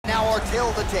tale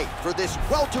of the tape for this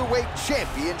welterweight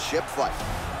championship fight.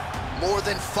 More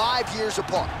than 5 years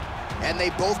apart, and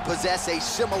they both possess a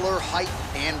similar height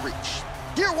and reach.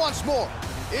 Here once more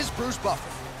is Bruce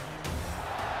Buffer.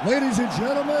 Ladies and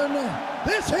gentlemen,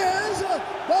 this is the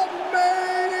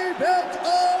main event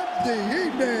of the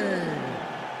evening.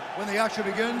 When the action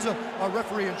begins, our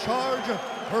referee in charge,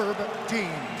 Herb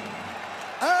Dean.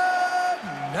 And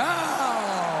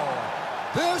now,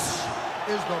 this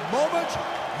is the moment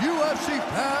UFC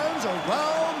fans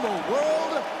around the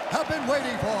world have been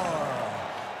waiting for.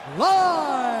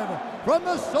 Live from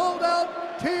the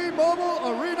sold-out T-Mobile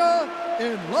Arena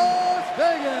in Las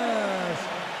Vegas.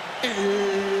 It's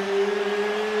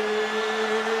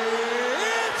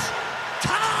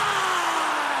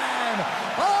time!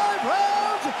 5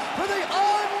 rounds for the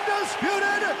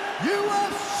undisputed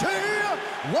UFC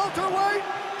welterweight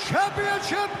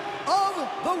championship of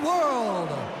the world.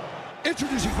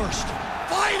 Introducing first,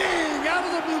 fighting out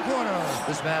of the blue corner.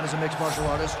 This man is a mixed martial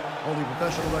artist, holding a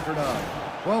professional record of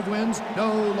 12 wins,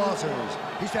 no losses.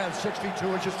 He stands 6 feet 2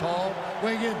 inches tall,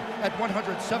 weighing in at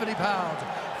 170 pounds.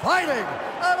 Fighting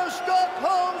out of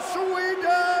Stockholm,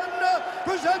 Sweden,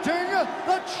 presenting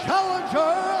the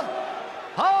challenger,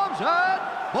 Khamzat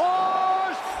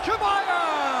Chimaev.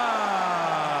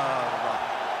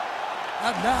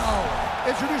 And now,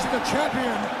 introducing the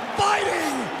champion,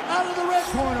 fighting out of the red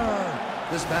corner.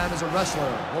 This man is a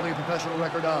wrestler, holding a professional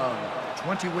record of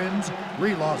 20 wins,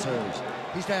 3 losses.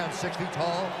 He stands 6 feet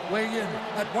tall, weighing in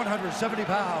at 170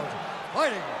 pounds.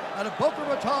 Fighting out of Boca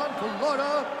Raton,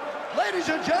 Florida. Ladies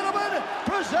and gentlemen,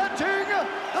 presenting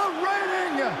the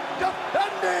reigning,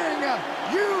 defending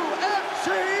UFC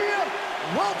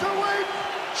welterweight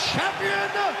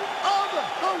champion of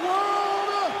the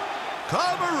world,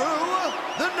 Kamaru,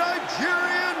 the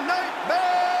Nigerian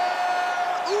Nightmare,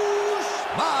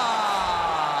 Usman.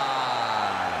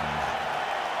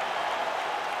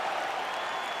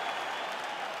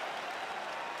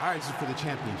 All right, this is for the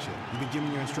championship. You've been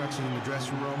given your instructions in the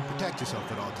dressing room. Protect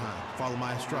yourself at all times. Follow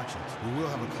my instructions. We will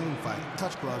have a clean fight.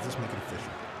 Touch gloves, let's make it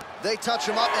official. They touch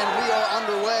him up, and we are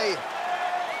underway.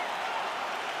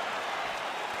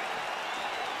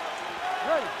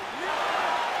 Ready.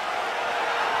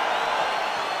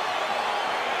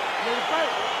 Ready to fight.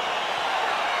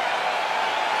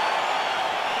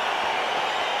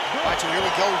 All right, so here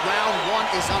we go. Round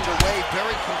 1 is underway.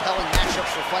 Very compelling matchups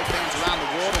for fight fans around the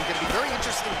world, and going to be very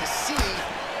interesting to see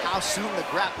how soon the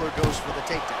grappler goes for the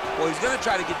takedown. Well, he's going to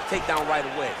try to get the takedown right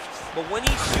away. But when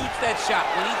he shoots that shot,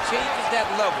 when he changes that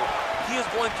level, he is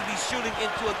going to be shooting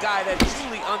into a guy that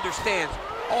truly understands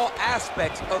all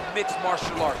aspects of mixed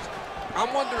martial arts.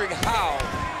 I'm wondering how,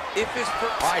 if his...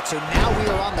 All right, so now we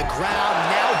are on the ground.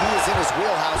 Now he is in his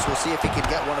wheelhouse. We'll see if he can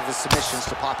get one of his submissions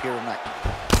to pop here tonight.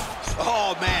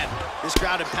 Oh, man, this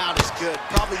ground and pound is good.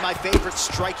 Probably my favorite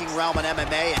striking realm in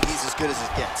MMA, and he's as good as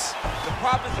it gets. The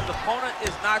problem is his opponent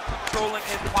is not controlling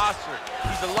his posture.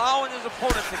 He's allowing his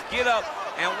opponent to get up,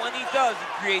 and when he does, he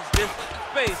creates this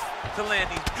space to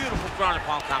land these beautiful ground and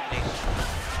pound combinations.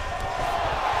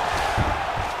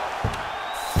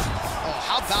 Oh,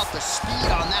 how about the speed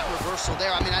on that reversal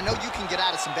there? I mean, I know you can get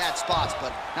out of some bad spots,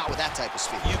 but not with that type of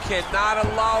speed. You cannot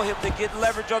allow him to get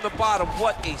leverage on the bottom.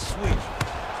 What a sweep.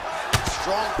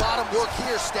 Strong bottom work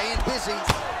here, staying busy.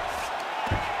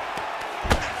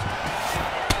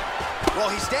 Well,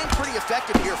 he's staying pretty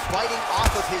effective here, fighting off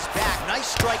of his back.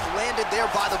 Nice strike landed there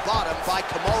by the bottom by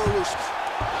Kamaru.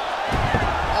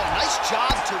 Oh, nice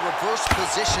job to reverse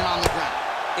position on the ground.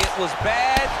 It was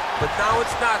bad, but now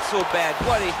it's not so bad.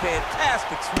 What a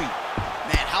fantastic sweep.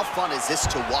 Man, how fun is this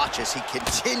to watch as he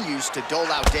continues to dole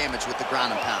out damage with the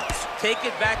ground and pounds. Take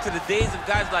it back to the days of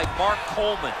guys like Mark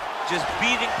Coleman, just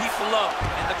beating people up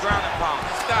in the ground and pound.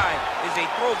 This guy is a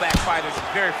throwback fighter. It's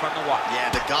very fun to watch. Yeah,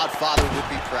 the Godfather would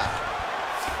be proud.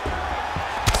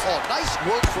 Oh, nice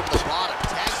work from the bottom.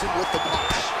 Tags him with the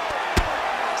punch.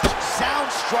 Sound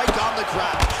strike on the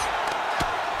ground.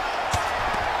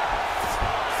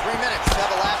 3 minutes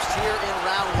have elapsed here in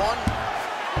round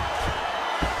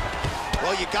 1.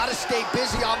 Well, you got to stay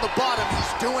busy on the bottom.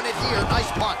 He's doing it here.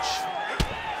 Nice punch.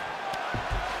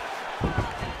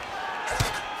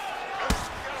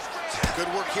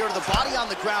 Good work here to the body on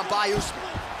the ground by Usman.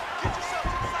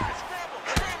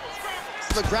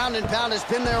 The ground and pound has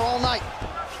been there all night.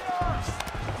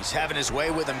 He's having his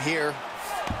way with him here.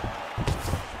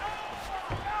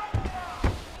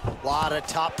 A lot of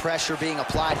top pressure being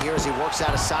applied here as he works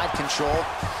out of side control.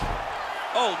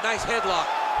 Oh, nice headlock.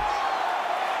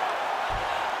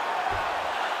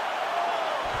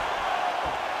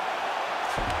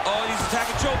 Oh, he's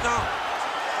attacking choke now.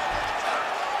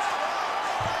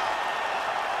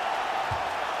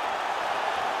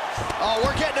 Oh,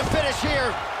 we're getting a finish here.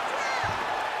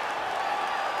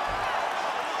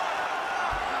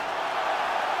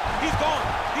 He's gone.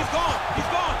 He's gone. He's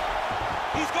gone.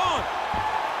 He's gone.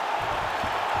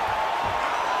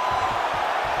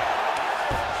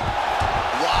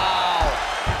 Wow.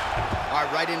 All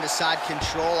right, right into side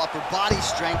control. Upper body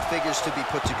strength figures to be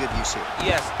put to good use here.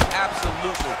 Yes,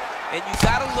 absolutely. And you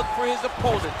gotta look for his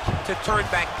opponent to turn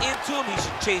back into him. He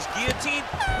should chase guillotine,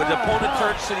 but the opponent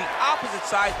turns to the opposite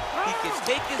side. He can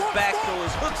take his back, throw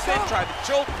his hooks in, try to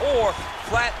choke, or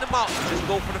flatten him out and just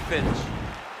go for the finish.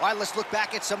 All right, let's look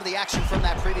back at some of the action from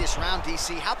that previous round,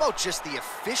 DC. How about just the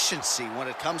efficiency when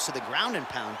it comes to the ground and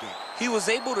pound game? He was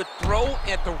able to throw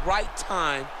at the right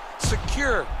time,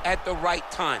 secure at the right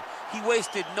time. He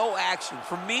wasted no action.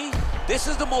 For me, this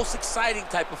is the most exciting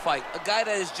type of fight. A guy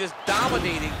that is just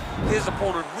dominating his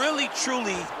opponent, really,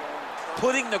 truly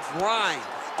putting the grind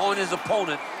on his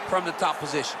opponent from the top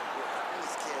position.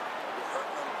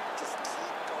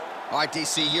 All right,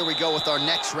 DC, here we go with our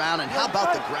next round. And how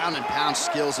about the ground and pound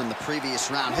skills in the previous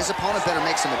round? His opponent better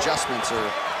make some adjustments or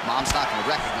Mom's not going to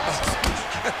recognize him.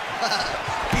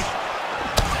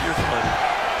 You're funny.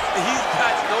 He's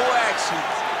got no action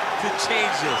to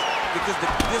change this because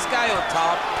this guy on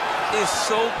top is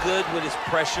so good with his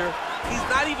pressure. He's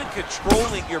not even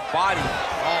controlling your body.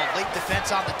 Oh, late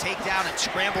defense on the takedown and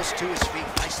scrambles to his feet.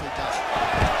 Nicely done.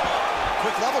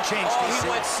 Quick level change, DC. He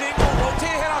went single,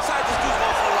 rotate head outside, this dude's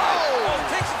going for a ride. Oh,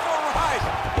 takes it for a ride.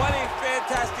 What a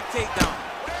fantastic takedown.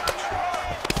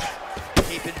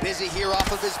 Keeping busy here off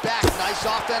of his back. Nice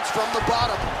offense from the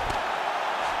bottom.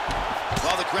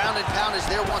 Well, the ground and pound is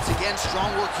there once again.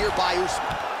 Strong work here by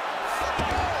Usman.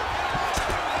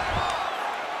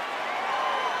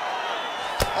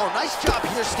 Oh, nice job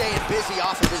here staying busy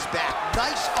off of his back.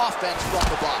 Nice offense from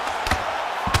the bottom.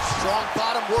 Strong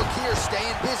bottom work here,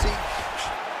 staying busy.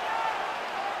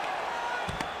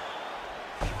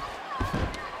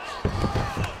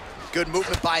 Good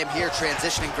movement by him here,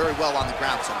 transitioning very well on the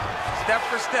ground tonight. Step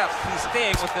for step, he's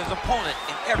staying with his opponent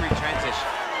in every transition.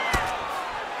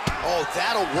 Oh,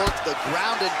 that'll work. The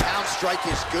ground and pound strike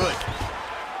is good.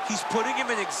 He's putting him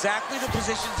in exactly the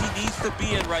positions he needs to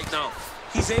be in right now.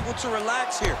 He's able to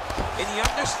relax here. And he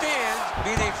understands,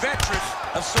 being a veteran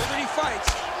of so many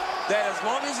fights, that as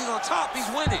long as he's on top, he's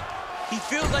winning. He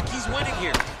feels like he's winning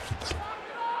here.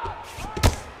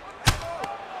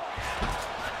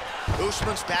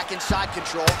 Usman's back in side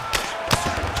control.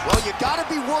 Well, you gotta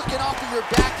be working off of your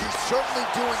back. He's certainly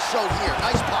doing so here.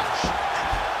 Nice punch.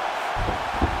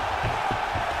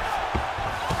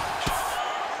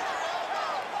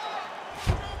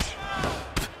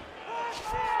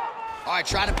 All right,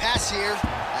 trying to pass here.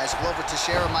 As Glover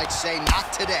Teixeira might say,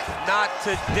 not today. Not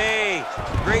today.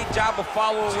 Great job of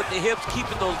following with the hips,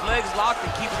 keeping those legs locked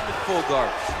and keeping them in full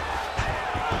guard.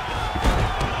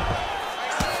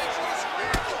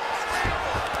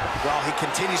 Well, he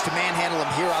continues to manhandle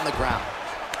him here on the ground.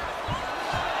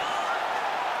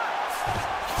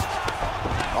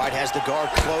 All right, has the guard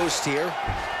closed here.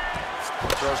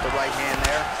 Throws the right hand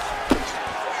there.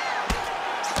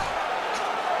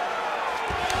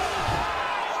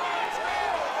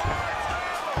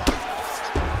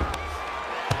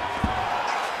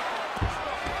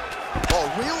 Oh,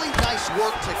 really nice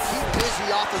work to keep busy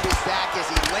off of his back as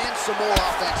he lands some more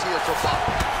offense here for Buck.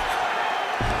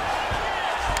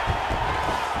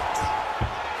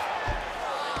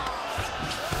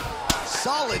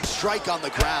 Solid strike on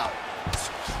the ground.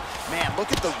 Man,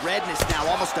 look at the redness now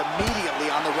almost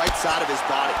immediately on the right side of his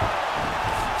body.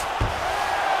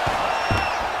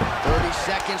 30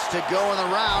 seconds to go in the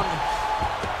round.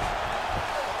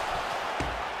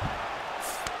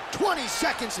 20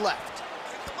 seconds left.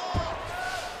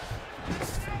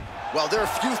 Well, there are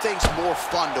a few things more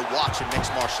fun to watch in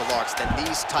mixed martial arts than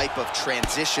these type of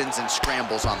transitions and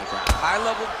scrambles on the ground.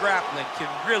 High-level grappling can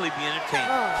really be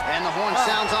entertaining. And the horn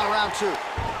sounds on round two.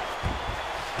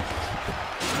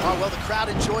 Oh, well, the crowd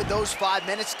enjoyed those 5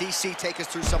 minutes. DC, take us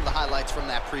through some of the highlights from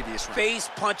that previous round. Face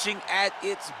punching at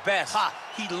its best.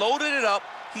 He loaded it up,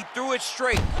 he threw it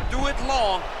straight, threw it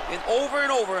long, and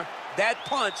over, that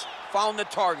punch found the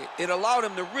target. It allowed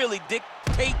him to really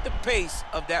dictate the pace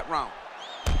of that round.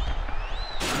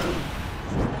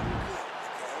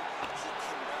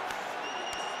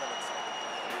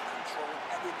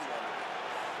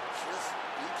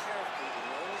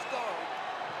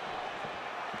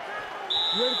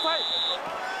 You ready to fight?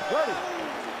 Ready.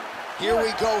 Here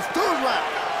we go, third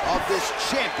round of this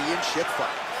championship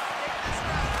fight.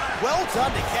 Well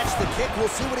done to catch the kick. We'll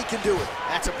see what he can do with it.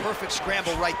 That's a perfect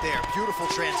scramble right there. Beautiful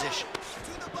transition.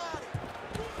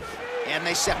 And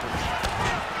they separate.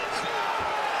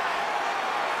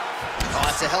 Oh,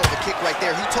 that's a hell of a kick right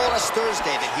there. He told us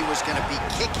Thursday that he was going to be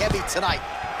kick-heavy tonight,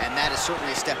 and that is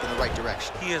certainly a step in the right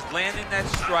direction. He is landing that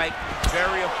strike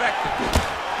very effectively.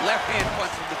 Left hand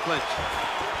punch from the clinch.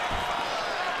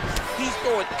 He's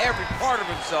throwing every part of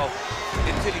himself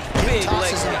into these big legs.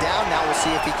 Tosses him down. Now we'll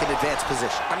see if he can advance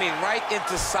position. I mean, right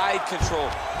into side control.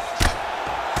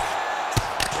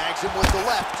 Tags him with the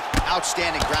left.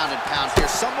 Outstanding ground and pound here.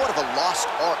 Somewhat of a lost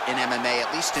art in MMA,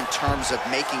 at least in terms of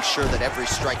making sure that every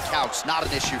strike counts. Not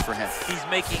an issue for him. He's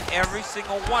making every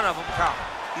single one of them count.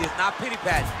 He is not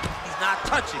pity-patting. He's not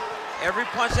touching. Every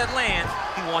punch that lands,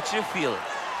 he wants you to feel it.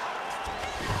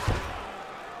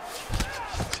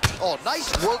 Oh, nice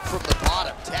work from the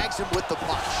bottom. Tags him with the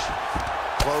punch.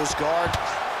 Close guard.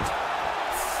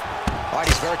 All right,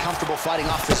 he's very comfortable fighting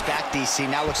off this back, DC.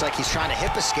 Now looks like he's trying to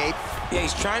hip escape. Yeah,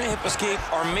 he's trying to hip escape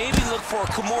or maybe look for a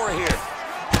Kamaru here.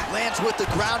 Lands with the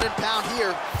ground and pound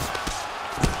here.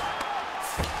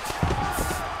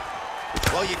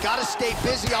 Well, you got to stay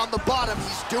busy on the bottom.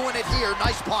 He's doing it here.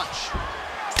 Nice punch.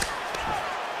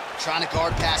 Trying to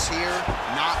guard pass here.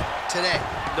 Not today.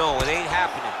 No, it ain't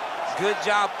happening. Good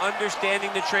job understanding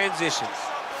the transitions.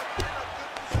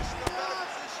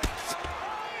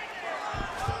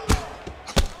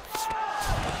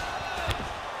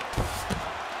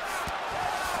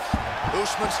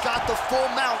 Usman's got the full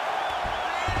mount.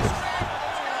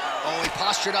 Oh, he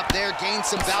postured up there, gained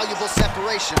some valuable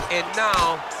separation. And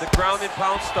now the ground and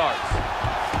pound starts.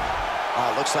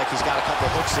 Looks like he's got a couple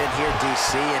hooks in here,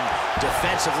 DC, and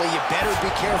defensively, you better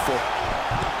be careful.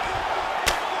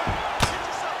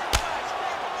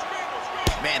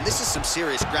 Man, this is some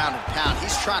serious ground and pound.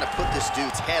 He's trying to put this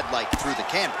dude's head, like, through the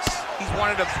canvas. He's one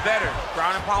of the better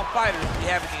ground and pound fighters we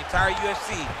have in the entire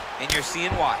UFC, and you're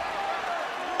seeing why.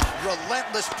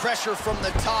 Relentless pressure from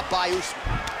the top by Usman.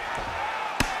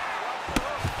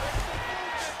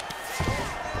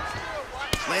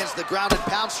 Lands the ground and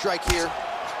pound strike here.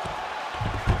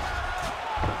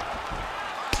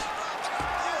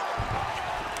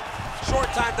 Short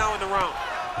time now in the round.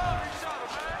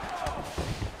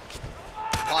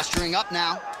 Posturing up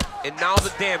now. And now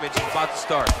the damage is about to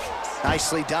start.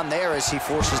 Nicely done there as he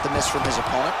forces the miss from his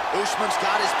opponent. Usman's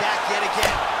got his back yet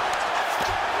again.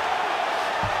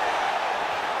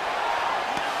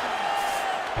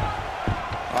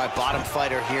 All right, bottom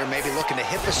fighter here, maybe looking to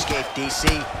hip escape, DC.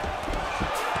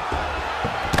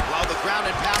 Well, the ground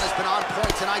and pound has been on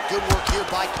point tonight. Good work here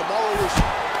by Kamaru.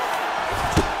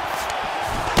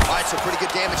 All right, so pretty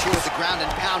good damage here with the ground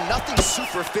and pound. Nothing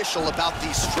superficial about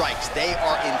these strikes. They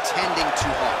are intending to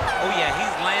harm. Oh, yeah,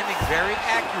 he's landing very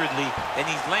accurately, and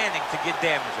he's landing to get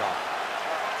damage off.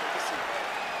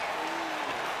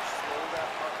 Slow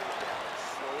that fucking down.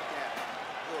 Slow it down.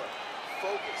 Good.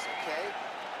 Focus, okay?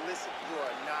 Listen, you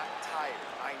are not tired.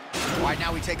 I know. All right,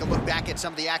 now we take a look back at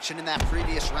some of the action in that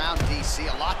previous round, DC.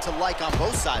 A lot to like on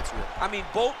both sides here. I mean,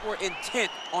 both were intent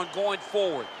on going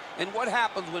forward. And what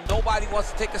happens when nobody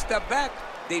wants to take a step back?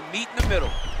 They meet in the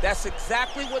middle. That's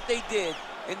exactly what they did,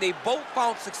 and they both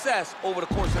found success over the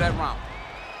course of that round.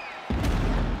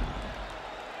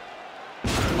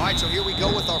 All right, so here we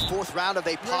go with our fourth round of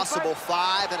a possible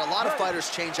 5, and a lot of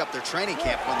fighters change up their training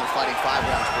camp when they're fighting 5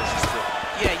 rounds versus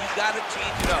 3. Yeah, you got to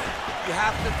change it up. You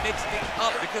have to mix things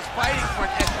up because fighting for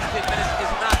an extra 10 minutes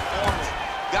is not normal.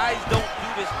 Guys don't do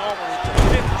this normally. It's a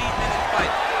 15-minute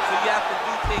fight, so you have to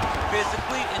do things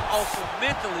physically and also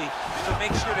mentally to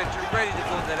make sure that you're ready to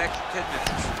go that extra 10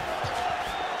 minutes.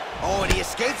 Oh, and he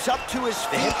escapes up to his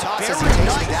feet. Toss as he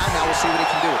takes him down. Now we'll see what he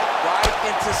can do with it. Right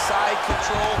into side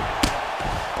control.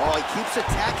 Oh, he keeps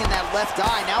attacking that left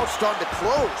eye. Now it's starting to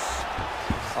close.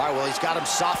 All right, well, he's got him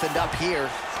softened up here.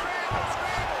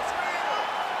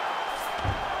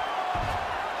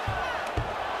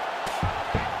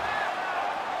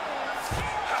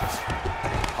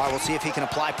 All right, we'll see if he can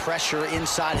apply pressure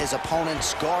inside his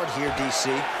opponent's guard here, DC.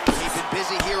 Keeping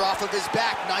busy here off of his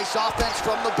back. Nice offense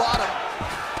from the bottom.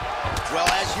 Well,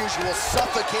 as usual,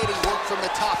 suffocating work from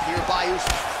the top here by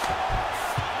Usman.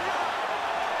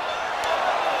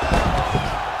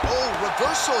 Oh,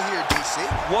 reversal here, DC.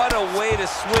 What a way to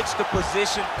switch the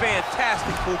position.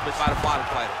 Fantastic movement by the bottom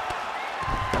fighter.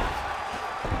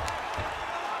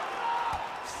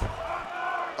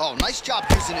 Oh, nice job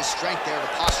using his strength there to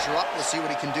posture up. We'll see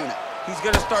what he can do now. He's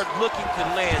going to start looking to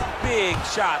land big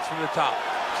shots from the top.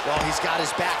 Well, he's got his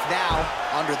back now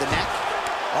under the neck.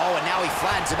 Oh, and now he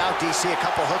flattens him out, DC. A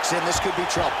couple hooks in. This could be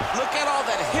trouble. Look at all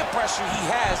that hip pressure he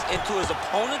has into his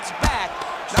opponent's back.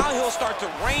 Now he'll start to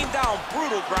rain down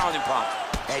brutal ground and pound.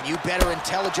 And you better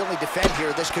intelligently defend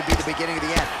here. This could be the beginning of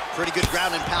the end. Pretty good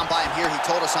ground and pound by him here. He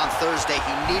told us on Thursday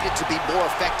he needed to be more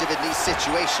effective in these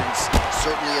situations.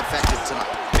 Certainly effective tonight.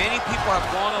 Many people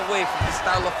have gone away from this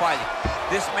style of fighting.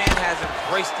 This man has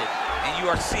embraced it, and you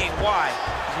are seeing why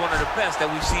he's one of the best that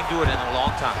we've seen do it in a long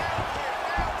time.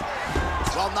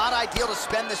 Well, not ideal to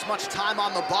spend this much time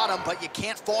on the bottom, but you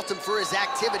can't fault him for his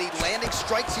activity. Landing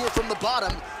strikes here from the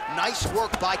bottom. Nice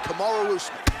work by Kamaru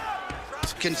Usman.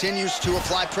 Continues to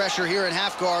apply pressure here in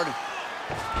half guard.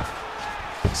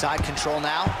 Side control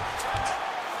now.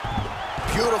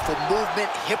 Beautiful movement,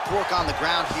 hip work on the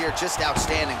ground here, just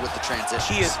outstanding with the transition.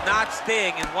 He is not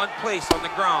staying in one place on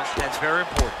the ground. That's very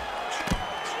important.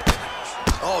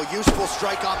 Oh, useful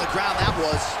strike on the ground, that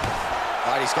was.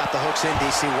 All right, he's got the hooks in,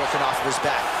 DC, working off of his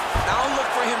back. Now look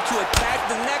for him to attack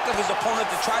the neck of his opponent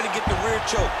to try to get the rear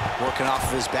choke. Working off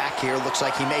of his back here. Looks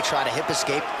like he may try to hip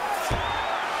escape.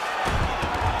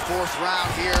 Fourth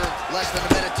round here, less than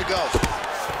a minute to go.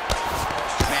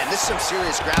 Man, this is some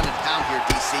serious ground and pound here,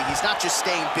 DC. He's not just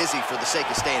staying busy for the sake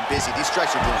of staying busy. These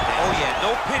strikes are doing damage. Oh, yeah,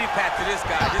 no pity pat to this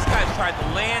guy. This guy's trying to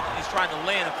land, and he's trying to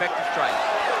land effective strikes.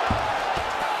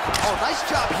 Oh, nice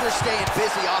job here staying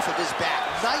busy off of his back.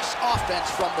 Nice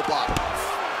offense from the bottom.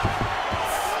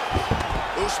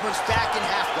 Usman's back in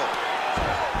half guard.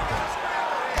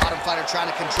 Bottom fighter trying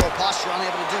to control posture,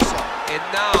 unable to do so. And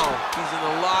now he's in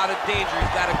a lot of danger.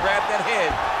 He's got to grab that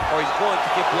head, or he's going to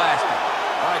get blasted.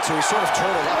 All right, so he's sort of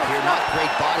turtled up here. Not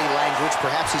great body language.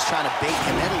 Perhaps he's trying to bait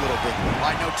him in a little bit. All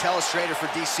right, no telestrator for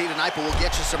DC tonight, but we'll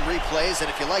get you some replays. And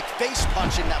if you like face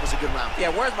punching, that was a good round.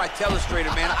 Yeah, where's my telestrator,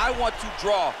 man? I want to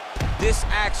draw this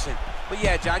action. But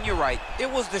yeah, John, you're right. It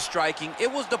was the striking,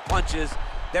 it was the punches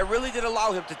that really did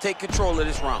allow him to take control of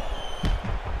this round.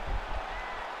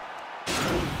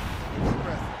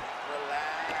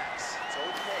 Relax. It's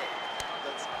okay.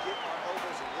 Let's get our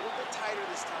elbows a little bit tighter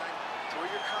this time. Draw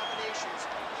your combinations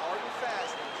hard and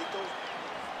fast and get those.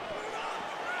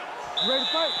 You ready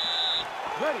to fight?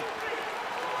 Ready.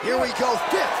 Here we go,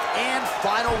 fifth and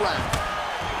final round.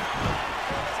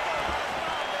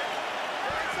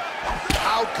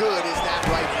 How good is that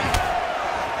right hand?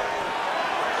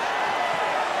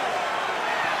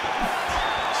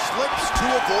 Slips to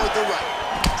avoid the right.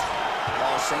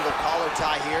 Oh, single collar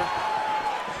tie here.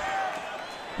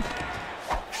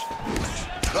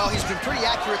 Well, he's been pretty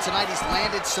accurate tonight. He's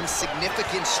landed some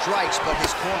significant strikes, but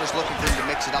his corner's looking for him to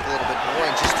mix it up a little bit more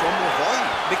and just throw more volume.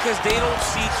 Because they don't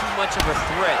see too much of a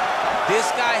threat. This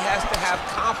guy has to have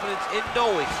confidence in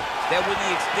knowing that when he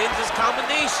extends his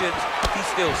combinations, he's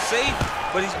still safe,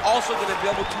 but he's also going to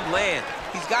be able to land.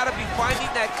 He's got to be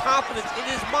finding that confidence in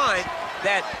his mind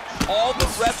that all the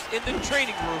reps in the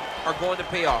training room are going to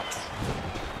pay off.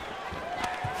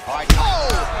 All right.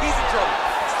 Oh! He's in trouble.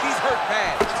 He's hurt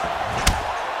bad.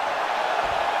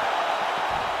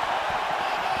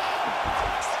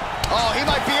 Oh, he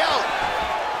might be out.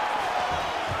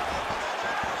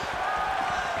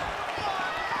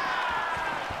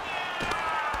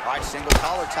 All right, single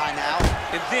collar tie now.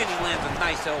 And then he lands a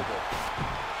nice elbow.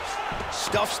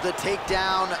 Stuffs the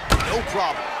takedown, no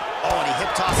problem. Oh, and he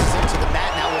hip tosses him to the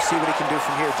mat. Now we'll see what he can do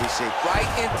from here, DC. Right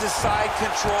into side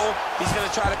control. He's going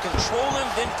to try to control him,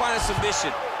 then find a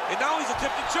submission. And now he's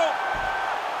attempting choke.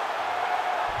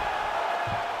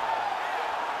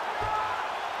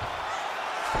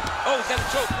 Oh, he's got a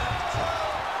choke.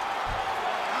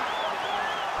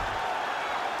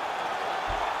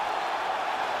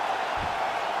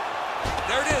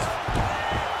 There it is.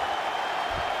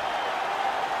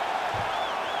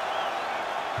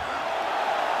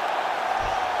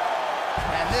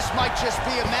 And this might just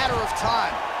be a matter of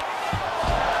time.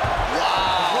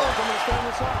 Wow.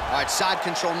 All right, side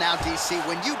control now, DC.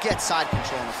 When you get side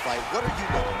control in a fight, what are you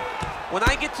looking for? When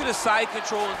I get to the side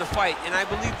control in the fight, and I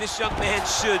believe this young man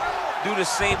should do the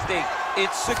same thing,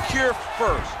 it's secure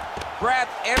first.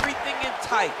 Grab everything in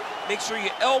tight. Make sure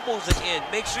your elbows are in.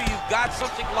 Make sure you've got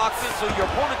something locked in so your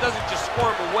opponent doesn't just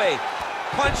squirm away.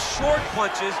 Punch short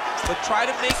punches, but try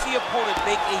to make the opponent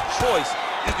make a choice.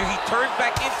 Either he turns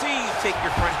back into you, take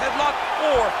your front headlock,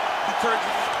 or he turns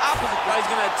in the opposite.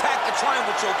 He's going to attack a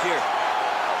triangle choke here.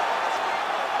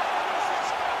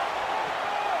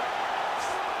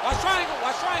 Watch triangle,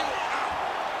 watch triangle.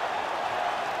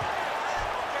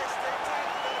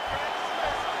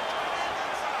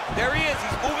 There he is,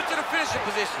 he's moving to the finishing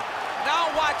position. Now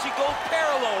watch, he goes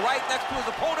parallel right next to his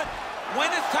opponent.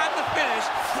 When it's time to finish,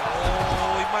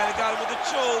 oh, he might have got him with a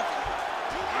choke.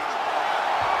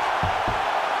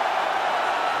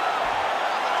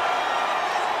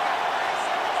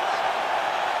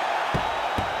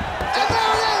 And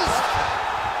there it is!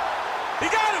 He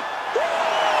got him!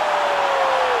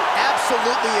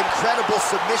 Absolutely Incredible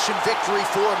submission victory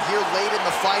for him here late in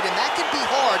the fight, and that can be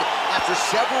hard after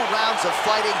several rounds of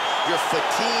fighting. You're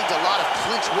fatigued, a lot of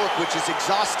clinch work, which is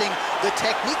exhausting. The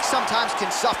technique sometimes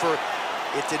can suffer.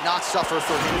 It did not suffer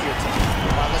for him here tonight.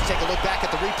 All right, let's take a look back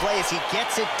at the replay as he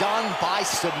gets it done by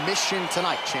submission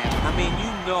tonight, champ. I mean,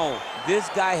 you know, this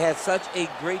guy has such a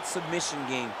great submission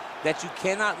game that you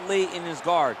cannot lay in his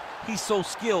guard. He's so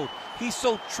skilled, he's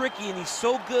so tricky, and he's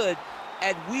so good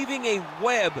at weaving a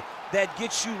web that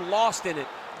gets you lost in it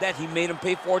that he made him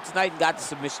pay for it tonight and got the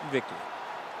submission victory.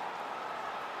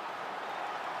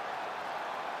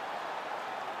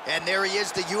 And there he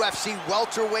is, the UFC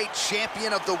welterweight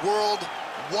champion of the world.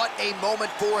 What a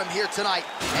moment for him here tonight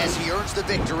as he earns the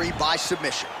victory by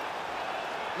submission.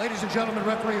 Ladies and gentlemen,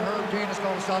 referee Herb Dean has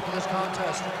called a stop to this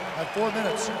contest at 4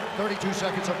 minutes, 32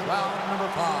 seconds of round number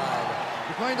 5.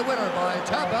 Declaring the winner by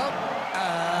tap out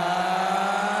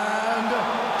and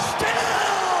still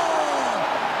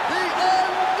the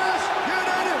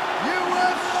undisputed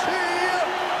UFC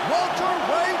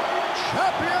welterweight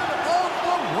champion of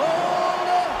the world,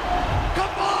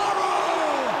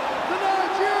 Kamaru, the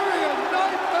Nigerian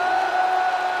Nightmare.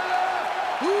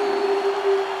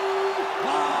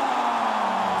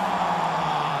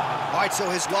 All right, so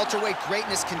his welterweight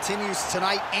greatness continues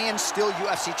tonight and still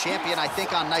UFC champion. I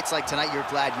think on nights like tonight, you're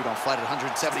glad you don't fight at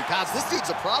 170 pounds. This dude's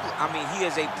a problem. I mean, he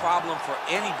is a problem for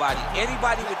anybody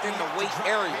within the weight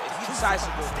area. If he decides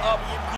to go up,